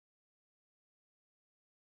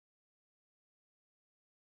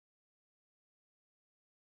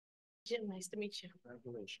Jim, nice to meet you.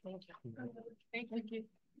 Congratulations. Thank you. Thank you.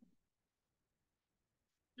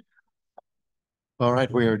 All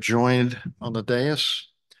right, we are joined on the dais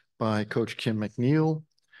by Coach Kim McNeal,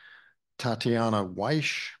 Tatyana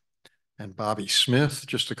Wyche, and Bobby Smith.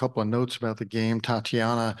 Just a couple of notes about the game.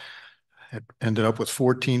 Tatyana had ended up with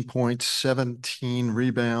 14 points, 17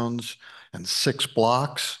 rebounds, and 6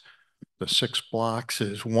 blocks. The 6 blocks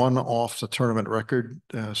is one off the tournament record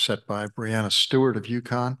set by Brianna Stewart of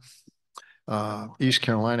UConn. East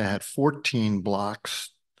Carolina had 14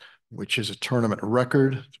 blocks, which is a tournament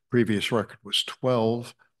record. The previous record was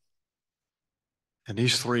 12. And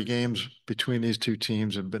these 3 games between these two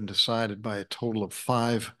teams have been decided by a total of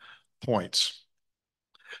 5 points.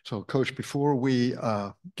 So, Coach, before we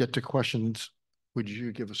get to questions, would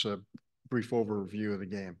you give us a brief overview of the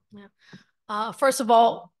game? Yeah. First of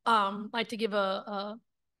all, I'd like to give a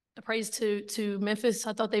praise to Memphis.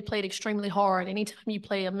 I thought they played extremely hard. Anytime you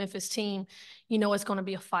play a Memphis team, you know it's going to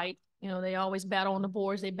be a fight. You know, they always battle on the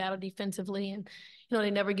boards. They battle defensively, and, you know,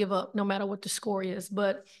 they never give up no matter what the score is.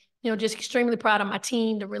 But, you know, just extremely proud of my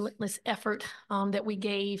team, the relentless effort that we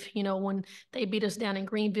gave. You know, when they beat us down in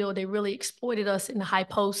Greenville, they really exploited us in the high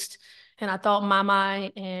post. And I thought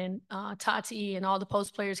Mama and Tati and all the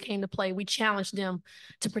post players came to play. We challenged them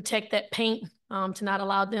to protect that paint, to not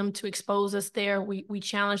allow them to expose us there. We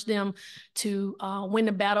challenged them to win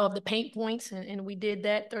the battle of the paint points, and we did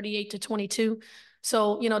that 38-22.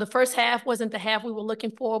 So, you know, the first half wasn't the half we were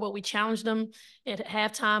looking for, but we challenged them at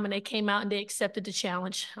halftime, and they came out and they accepted the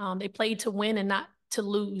challenge. They played to win and not to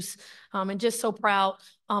lose, and just so proud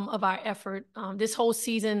of our effort. This whole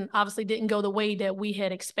season obviously didn't go the way that we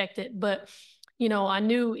had expected, but, you know, I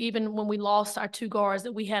knew even when we lost our 2 guards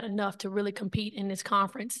that we had enough to really compete in this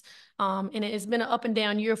conference. And it's been an up and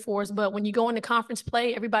down year for us, but when you go into conference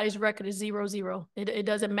play, everybody's record is 0-0. It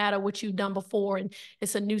doesn't matter what you've done before, and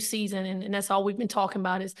it's a new season, and that's all we've been talking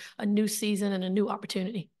about is a new season and a new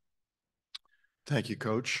opportunity. Thank you,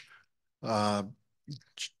 Coach.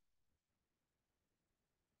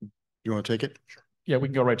 You want to take it? Sure. Yeah, we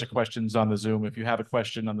can go right to questions on the Zoom. If you have a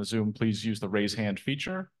question on the Zoom, please use the raise hand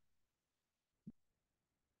feature.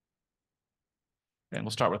 And we'll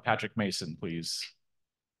start with Patrick Mason, please.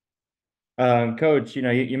 Coach, you know,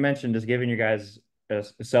 you mentioned just giving you guys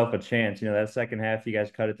yourself a chance. You know, that second half, you guys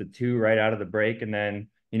cut it to 2 right out of the break. And then,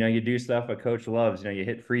 you know, you do stuff a coach loves. You know, you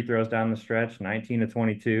hit free throws down the stretch,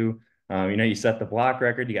 19-22. You know, you set the block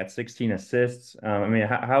record. You got 16 assists. I mean,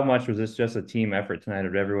 how much was this just a team effort tonight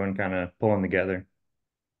of everyone kind of pulling together?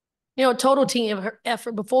 You know, total team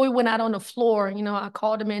effort. Before we went out on the floor, you know, I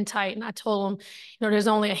called them in tight and I told them, you know, there's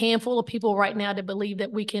only a handful of people right now that believe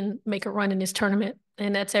that we can make a run in this tournament.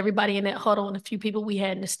 And that's everybody in that huddle and a few people we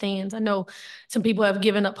had in the stands. I know some people have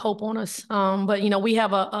given up hope on us. But, you know, we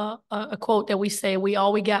have a quote that we say, we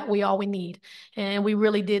all we got, we all we need. And we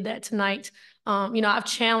really did that tonight. You know, I've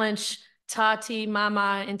challenged Tati,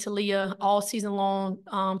 Mama, and Talia all season long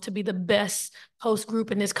to be the best post group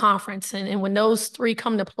in this conference. And when those 3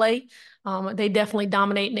 come to play, they definitely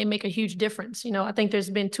dominate and they make a huge difference. You know, I think there's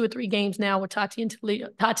been 2 or 3 games now where Tati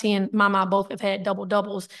and Mama both have had double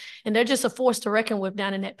doubles, and they're just a force to reckon with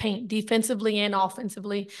down in that paint, defensively and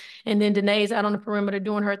offensively. And then Danae's out on the perimeter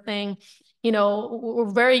doing her thing. You know, we're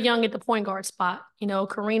very young at the point guard spot. You know,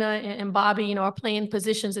 Karina and Bobby, you know, are playing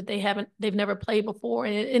positions that they've never played before.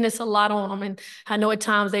 And it's a lot on them. And I know at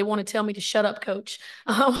times they want to tell me to shut up, coach.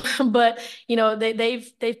 But, you know,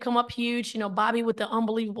 they've come up huge. You know, Bobby with the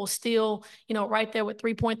unbelievable steal, you know, right there with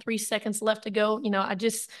 3.3 seconds left to go. You know, I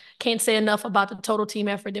just can't say enough about the total team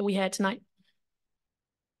effort that we had tonight.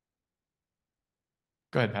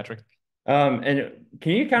 Go ahead, Patrick. And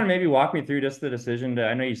can you kind of maybe walk me through just the decision to,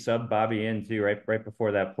 I know you subbed Bobby in too, right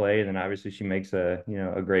before that play. And then obviously she makes a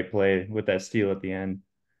great play with that steal at the end.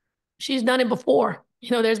 She's done it before.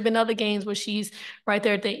 You know, there's been other games where she's right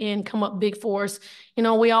there at the end, come up big for us. You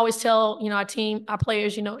know, we always tell, you know, our team, our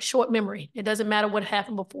players, you know, short memory. It doesn't matter what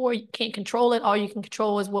happened before. You can't control it. All you can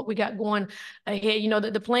control is what we got going ahead. You know,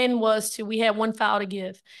 the plan was we had 1 foul to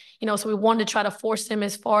give, you know, so we wanted to try to force them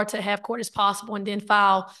as far to half court as possible and then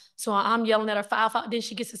foul. So I'm yelling at her, foul. Then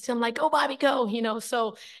she gets to steal. I'm like, go, Bobby, go, you know.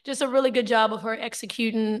 So just a really good job of her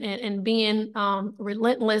executing and being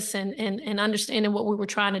relentless and understanding what we were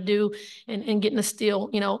trying to do and getting the steal.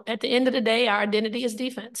 You know, at the end of the day, our identity is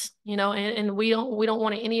defense, you know, and we don't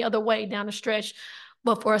want it any other way down the stretch,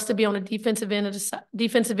 but for us to be on the defensive end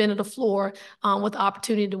of the floor with the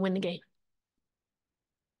opportunity to win the game.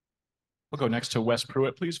 We'll go next to Wes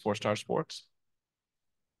Pruitt, please, 4-Star Sports.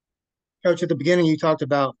 Coach, at the beginning, you talked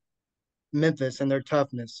about Memphis and their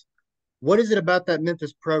toughness. What is it about that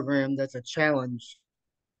Memphis program that's a challenge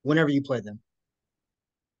whenever you play them?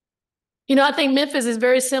 I think Memphis is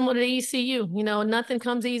very similar to ECU. Nothing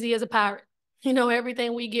comes easy as a Pirate.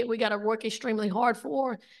 Everything we get, we got to work extremely hard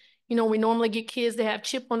for. We normally get kids that have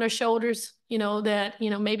chip on their shoulders, that,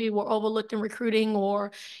 maybe were overlooked in recruiting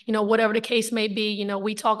or, whatever the case may be.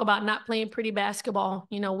 We talk about not playing pretty basketball.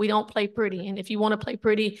 We don't play pretty. And if you want to play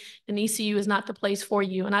pretty, then ECU is not the place for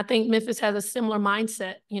you. And I think Memphis has a similar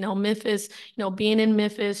mindset. Memphis, being in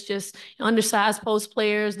Memphis, just undersized post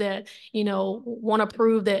players that, want to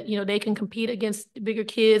prove that, they can compete against bigger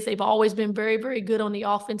kids. They've always been very, very good on the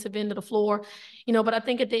offensive end of the floor. But I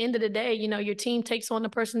think at the end of the day, your team takes on the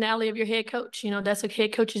personality of your head coach. That's a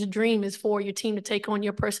head coach's dream, is for your team to take on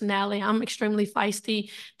your personality. I'm extremely feisty.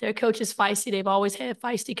 Their coach is feisty. They've always had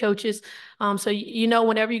feisty coaches. So,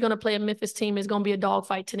 whenever you're going to play a Memphis team, it's going to be a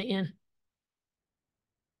dogfight to the end.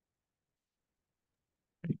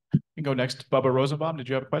 You can go next. Bubba Rosenbaum, did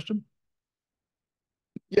you have a question?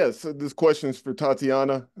 Yes, so this question is for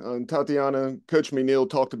Tatyana. Tatyana, Coach McNeal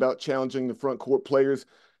talked about challenging the front court players.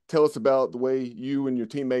 Tell us about the way you and your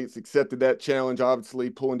teammates accepted that challenge, obviously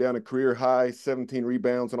pulling down a career high 17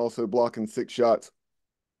 rebounds and also blocking 6 shots.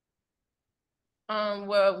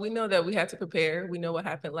 Well, we know that we had to prepare. We know what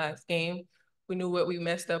happened last game. We knew what we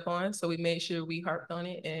messed up on, so we made sure we harped on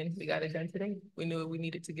it, and we got it done today. We knew we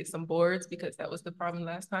needed to get some boards because that was the problem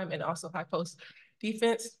last time, and also high post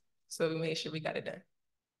defense. So we made sure we got it done.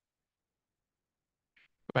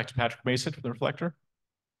 Go back to Patrick Mason for the reflector.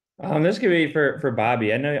 This could be for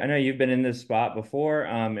Bobby. I know you've been in this spot before.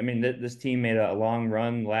 I mean, this team made a long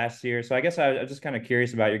run last year, so I guess I'm just kind of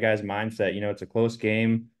curious about your guys' mindset. It's a close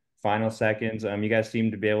game, final seconds. You guys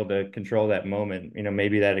seem to be able to control that moment.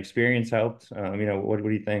 Maybe that experience helped. What do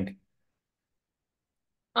you think?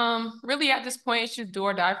 Really at this point, it's just do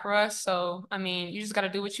or die for us. So, I mean, you just got to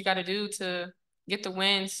do what you got to do to get the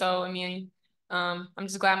win. So, I mean, I'm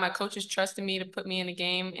just glad my coaches trusted me to put me in the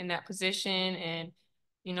game in that position. And,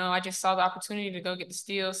 I just saw the opportunity to go get the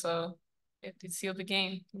steal. So it sealed the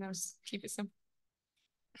game. Just keep it simple.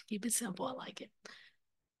 Keep it simple. I like it.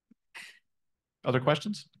 Other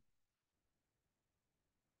questions?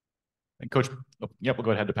 And Coach, yep, we'll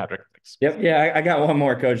go ahead to Patrick. Thanks. Yep. Yeah, I got one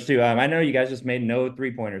more, Coach, too. I know you guys just made no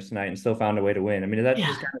 3-pointers tonight and still found a way to win. I mean, does that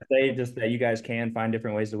just kind of say just that you guys can find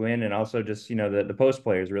different ways to win, and also just, the post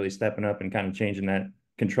players really stepping up and kind of changing that,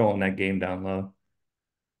 controlling that game down low?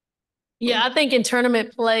 Yeah, I think in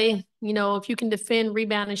tournament play, if you can defend,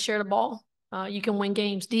 rebound, and share the ball, you can win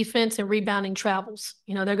games. Defense and rebounding travels.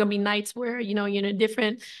 There are going to be nights where, you're in a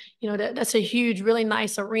different, that's a huge, really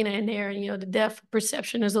nice arena in there. And, the depth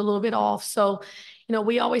perception is a little bit off. So,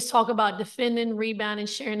 we always talk about defending, rebounding,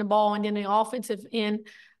 sharing the ball, and then the offensive end,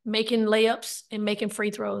 making layups and making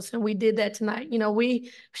free throws. And we did that tonight.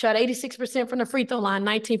 We shot 86% from the free throw line,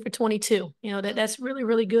 19 for 22. That's really,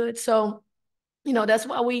 really good. So, that's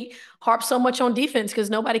why we harp so much on defense, because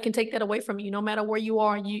nobody can take that away from you. No matter where you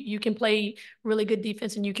are, you can play really good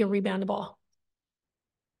defense and you can rebound the ball.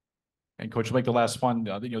 And Coach, we'll make the last one.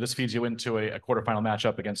 This feeds you into a quarterfinal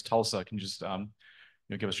matchup against Tulsa. Can you just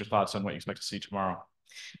give us your thoughts on what you expect to see tomorrow?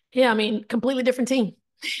 Yeah, I mean, completely different team.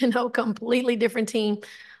 Completely different team.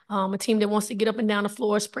 A team that wants to get up and down the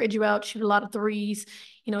floor, spread you out, shoot a lot of threes,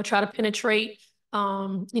 try to penetrate,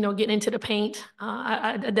 get into the paint.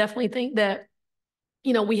 I definitely think that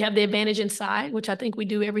we have the advantage inside, which I think we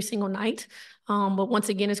do every single night. But once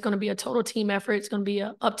again, it's going to be a total team effort. It's going to be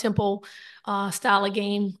a up-tempo style of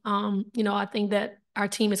game. I think that our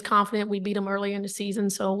team is confident. We beat them earlier in the season,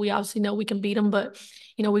 so we obviously know we can beat them. But,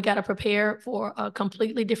 we got to prepare for a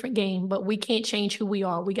completely different game. But we can't change who we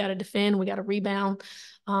are. We got to defend. We got to rebound.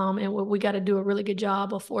 And we got to do a really good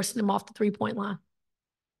job of forcing them off the three-point line.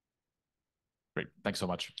 Great. Thanks so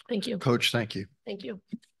much. Thank you. Coach, thank you. Thank you.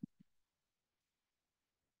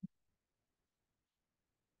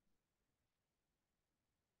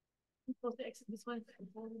 Supposed to exit this way.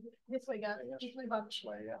 This way, guys. This way, Bob.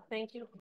 Thank you.